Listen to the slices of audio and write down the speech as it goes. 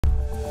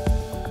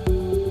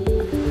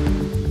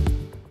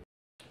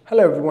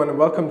Hello everyone and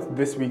welcome to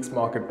this week's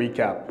market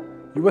recap.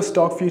 US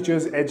stock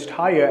futures edged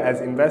higher as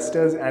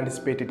investors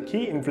anticipated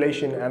key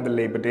inflation and the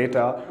labor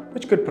data,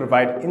 which could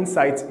provide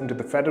insights into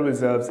the Federal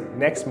Reserve's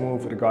next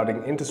move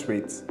regarding interest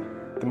rates.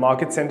 The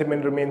market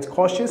sentiment remains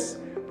cautious,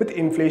 with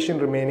inflation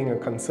remaining a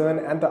concern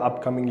and the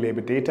upcoming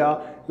labor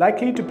data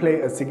likely to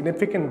play a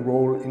significant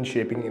role in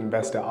shaping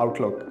investor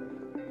outlook.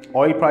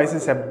 Oil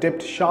prices have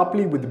dipped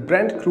sharply, with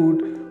Brent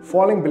crude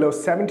falling below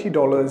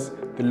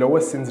 $70, the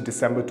lowest since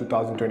December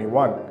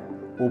 2021.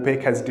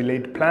 OPEC has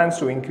delayed plans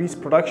to increase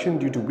production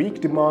due to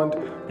weak demand,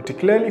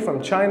 particularly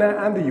from China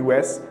and the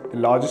US, the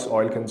largest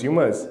oil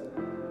consumers.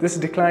 This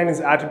decline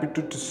is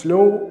attributed to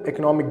slow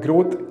economic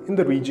growth in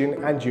the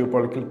region and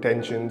geopolitical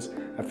tensions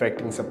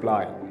affecting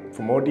supply.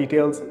 For more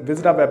details,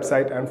 visit our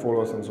website and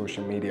follow us on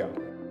social media.